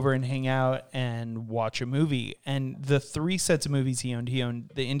would go over and hang out and watch a movie. And the 3 sets of movies he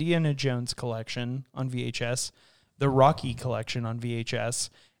owned the Indiana Jones collection on VHS, the Rocky collection on VHS,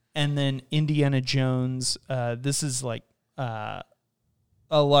 and then Indiana Jones. This is like a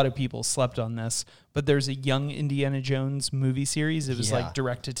lot of people slept on this, but there's a Young Indiana Jones movie series. It was like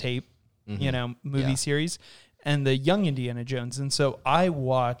direct to tape, you know, movie series, and the Young Indiana Jones. And so I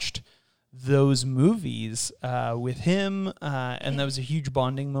watched those movies with him, and that was a huge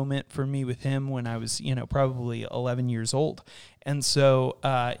bonding moment for me with him when I was, you know, probably 11 years old. And so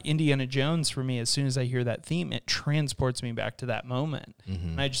Indiana Jones, for me, as soon as I hear that theme, it transports me back to that moment.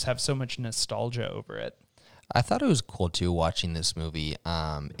 And I just have so much nostalgia over it. I thought it was cool too watching this movie.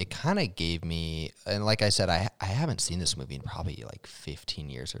 It kind of gave me, and like I said, I haven't seen this movie in probably like 15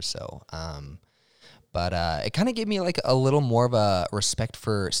 years or so. But it kind of gave me like a little more of a respect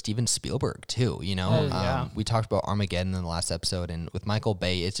for Steven Spielberg too. You know, Oh, yeah. we talked about Armageddon in the last episode, and with Michael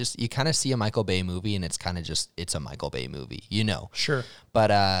Bay, it's just you kind of see a Michael Bay movie, and it's kind of just it's a Michael Bay movie. You know, Sure.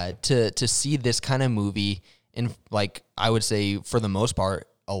 but to see this kind of movie, and like I would say for the most part,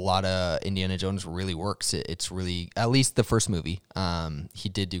 a lot of Indiana Jones really works. It's really, at least the first movie. He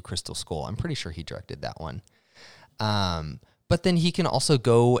did do Crystal Skull. I'm pretty sure he directed that one. But then he can also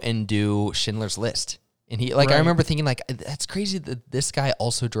go and do Schindler's List. And he, like, I Right. remember thinking, like, that's crazy that this guy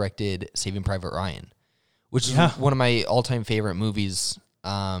also directed Saving Private Ryan, which is one of my all-time favorite movies.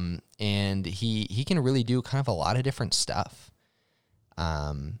 And he can really do kind of a lot of different stuff.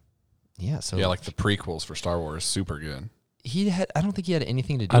 Yeah, so Yeah, like the prequels for Star Wars, super good. I don't think he had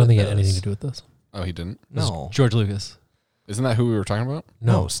anything to do I don't with think it had anything those. to do with this. Oh, he didn't? No. George Lucas. Isn't that who we were talking about?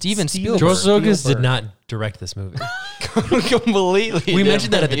 No, Steven Spielberg. George Lucas did Spielberg. not direct this movie. Completely. We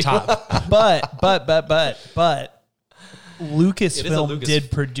mentioned that at the top. But Lucasfilm Lucas-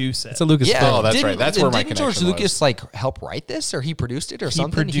 did produce it. It's a Lucas Yeah, film. Oh, that's didn't- right. That's where my didn't George connection was. Lucas like help write this, or he produced it, or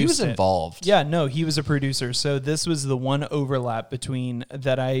something? He was produced it. involved. Yeah, no, he was a producer. So this was the one overlap between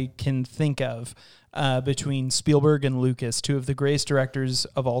that I can think of between Spielberg and Lucas, two of the greatest directors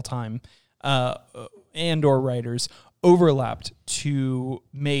of all time, and or writers, overlapped to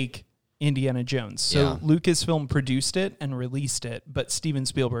make Indiana Jones. So Yeah. Lucasfilm produced it and released it, but Steven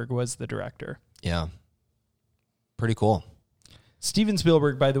Spielberg was the director. Yeah. Pretty cool. Steven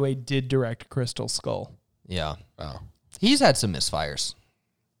Spielberg, by the way, did direct Crystal Skull. Yeah. Oh. He's had some misfires.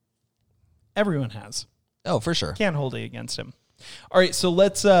 Everyone has. Oh, for sure. Can't hold it against him. All right, so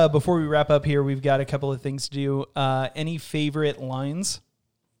let's before we wrap up here, we've got a couple of things to do. Any favorite lines?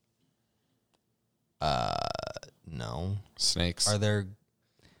 No. Snakes. Are there?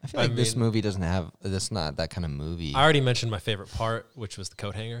 I feel like this movie doesn't have. That's not that kind of movie. I already mentioned my favorite part, which was the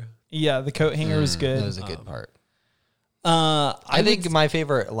coat hanger. Yeah, the coat hanger was good. That was a good part. I think my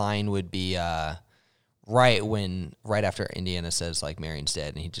favorite line would be right after Indiana says like Marion's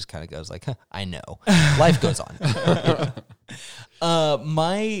dead, and he just kind of goes like, huh, "I know, life goes on."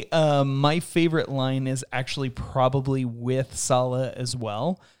 My favorite line is actually probably with Sala as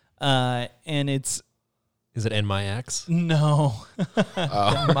well, and it's Is it "And my axe"? no,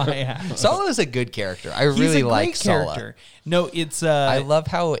 my ass. Sala is a good character. I He's really a like great Sala. character. No, it's I love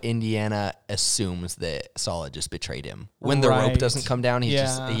how Indiana assumes that Sala just betrayed him. When the rope Right. doesn't come down, he's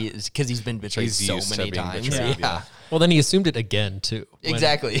Yeah. because he's been betrayed He's so used to many being times. betrayed, Yeah. Well, then he assumed it again too.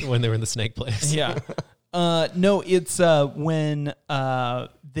 Exactly. when they were in the snake place. yeah. No, it's when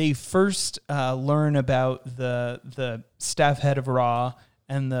they first learn about the staff head of Ra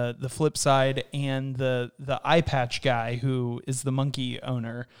and the flip side and the eye patch guy who is the monkey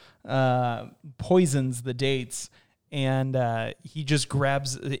owner poisons the dates. And he just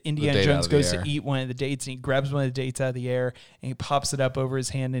grabs Indiana date out Jones of the goes air. to eat one of the dates, and he grabs one of the dates out of the air and he pops it up over his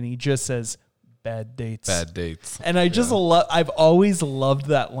hand and he just says, "Bad dates." Bad dates. And I just love, I've always loved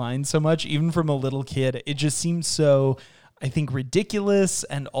that line so much, even from a little kid. It just seems so, I think, ridiculous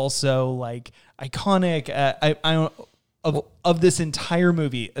and also like iconic. I don't, of this entire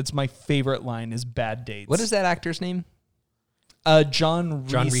movie, it's my favorite line is "Bad dates." What is that actor's name? John John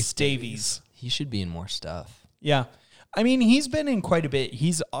Rhys Rhys Davies. He should be in more stuff. Yeah. I mean, he's been in quite a bit.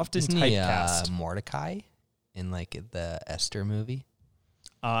 He's often Isn't he typecast. Mordecai in like the Esther movie?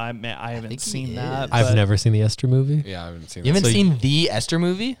 I haven't think he seen is. that. I've but never seen the Esther movie. Yeah, I haven't seen You that. haven't So seen the Esther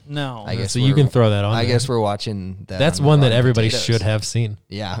movie? No. I guess So you we're- can throw that on. I there. guess we're watching that. that's on one that Rotten everybody Potatoes. should have seen.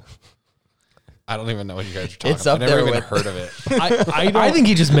 Yeah. I don't even know what you guys are talking It's about. up I never there even with- heard of it. I think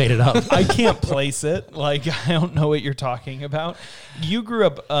he just made it up. I can't place it. Like, I don't know what you're talking about. You grew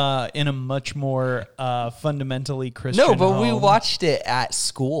up in a much more fundamentally Christian No, but we home, watched it at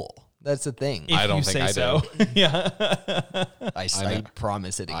school. That's the thing. if I don't you think say I so. yeah. I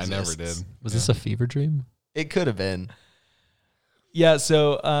promise it I exists. never did. Was this a fever dream? It could have been. Yeah,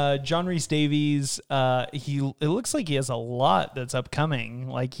 so John Rhys Davies, it looks like he has a lot that's upcoming.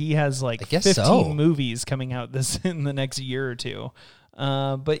 Like, he has like I guess 15 so. movies coming out in the next year or two.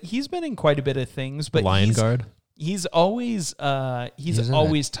 But he's been in quite a bit of things. But Lion he's, Guard. He's always He was in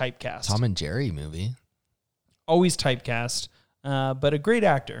always typecast. Tom and Jerry movie. Always typecast. But a great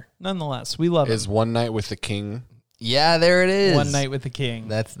actor, nonetheless. We love Is him. One Night with the King? Yeah, there it is. One Night with the King.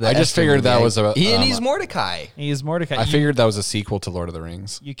 That's the I just Esther figured movie. that was a- and he's Mordecai. He is Mordecai. I figured that was a sequel to Lord of the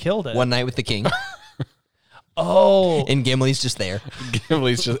Rings. You killed it. One Night with the King. Oh, And Gimli's just there.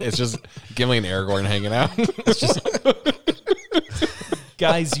 It's just Gimli and Aragorn hanging out.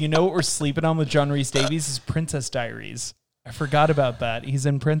 guys, you know what we're sleeping on with John Rhys Davies is Princess Diaries. I forgot about that. He's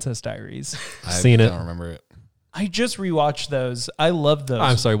in Princess Diaries. I Seen it. don't remember it. I just rewatched those. I love those.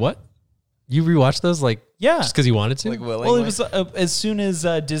 I'm sorry, what? You rewatched those Yeah. just because you wanted to? Well, it was as soon as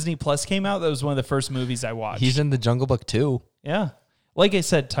Disney Plus came out, that was one of the first movies I watched. He's in the Jungle Book too. Yeah. Like I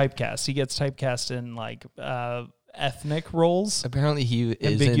said, typecast. He gets typecast in like ethnic roles. Apparently, he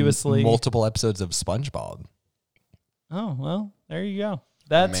is Ambiguously. in multiple episodes of SpongeBob. Oh, well, there you go.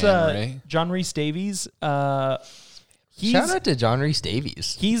 That's Man Ray. John Rhys Davies. Shout out to John Rhys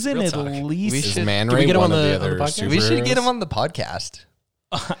Davies. He's in Real at talk. least. Is should- Man do we Ray get him one on of the- the on the other podcast? We should get him superheroes? on the podcast.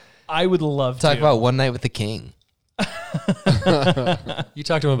 I would love Talk to about One Night with the King. You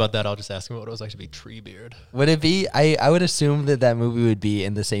talked to him about that. I'll just ask him what it was like to be Treebeard. Would it be? I would assume that movie would be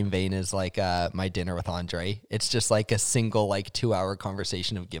in the same vein as like My Dinner with Andre. It's just like a single like 2-hour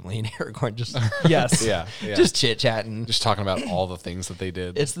conversation of Gimli and Aragorn just Yes. Yeah, yeah. just chit chatting. Just talking about all the things that they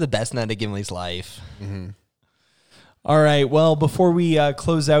did. It's the best night of Gimli's life. All right. Well, before we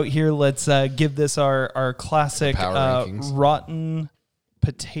close out here, let's give this our classic Power rankings. Rotten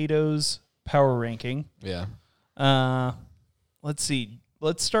Potatoes power ranking. Yeah. Let's see.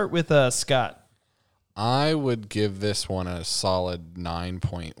 Let's start with Scott. I would give this one a solid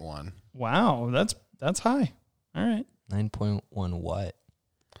 9.1. Wow, that's high. All right. 9.1 what?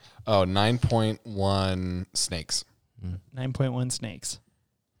 Oh, 9.1 snakes. 9.1 snakes.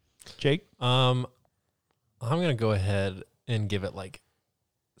 Jake? I'm gonna go ahead and give it like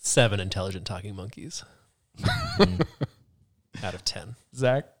 7 intelligent talking monkeys out of 10.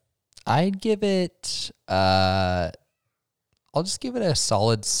 Zach? I'd give it. I'll just give it a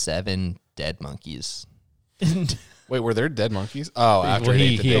solid 7 dead monkeys. Wait, were there dead monkeys? Oh, after Well, it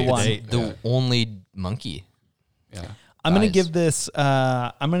he ate the ate dates. one. date. The only monkey. Yeah. I'm gonna Guys. give this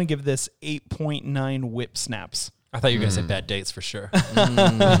 8.9 whip snaps. I thought you were gonna say bad dates for sure.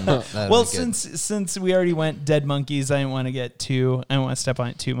 Well, since we already went dead monkeys, I didn't want to I don't want to step on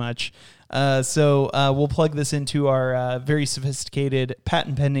it too much. So we'll plug this into our very sophisticated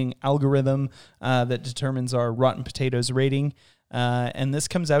patent pending algorithm that determines our Rotten Potatoes rating. And this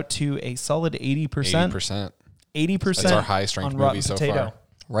comes out to a solid 80%. 80%. 80% That's our highest ranked on movie Rotten so Potato. far.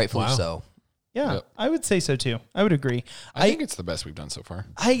 rightfully Wow. so. Yeah, Yep. I would say so too. I would agree. I think it's the best we've done so far.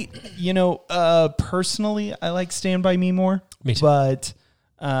 Personally, I like Stand By Me more. Me too. But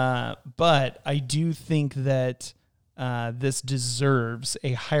I do think that this deserves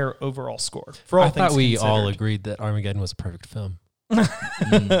a higher overall score. For all I thought things we all considered. agreed that Armageddon was a perfect film.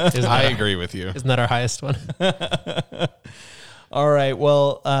 I agree with you. Isn't that our highest one? All right.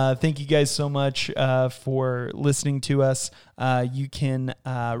 Well, thank you guys so much for listening to us. You can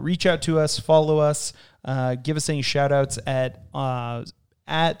reach out to us, follow us, give us any shout outs at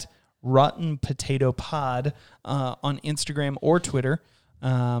Rotten Potato Pod on Instagram or Twitter.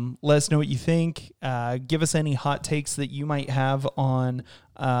 Let us know what you think. Give us any hot takes that you might have on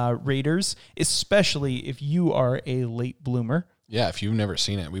Raiders, especially if you are a late bloomer. Yeah, if you've never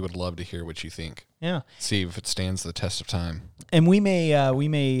seen it, we would love to hear what you think. Yeah. See if it stands the test of time. And we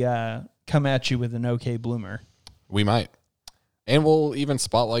may come at you with an okay bloomer. We might. And we'll even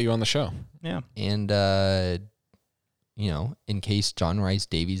spotlight you on the show. Yeah. And in case John Rhys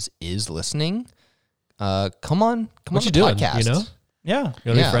Davies is listening, come on What the you doing? podcast. You know, Yeah.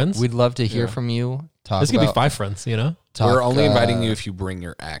 you know, friends. We'd love to hear Yeah. from you. Talk This could be about 5 friends. You know, We're only inviting you if you bring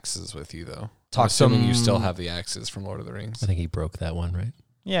your axes with you, though. Talk I'm assuming you some- still have the axes from Lord of the Rings. I think he broke that one, right?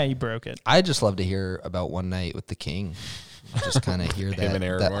 Yeah, you broke it. I'd just love to hear about One Night with the King. Just kind of hear Him and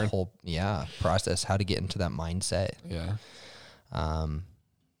that Aragorn. whole process, how to get into that mindset. Yeah.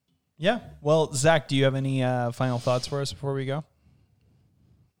 Yeah. Well, Zach, do you have any final thoughts for us before we go?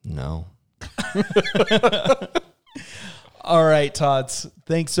 No. All right, Tots.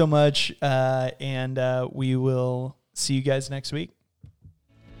 Thanks so much. And we will see you guys next week.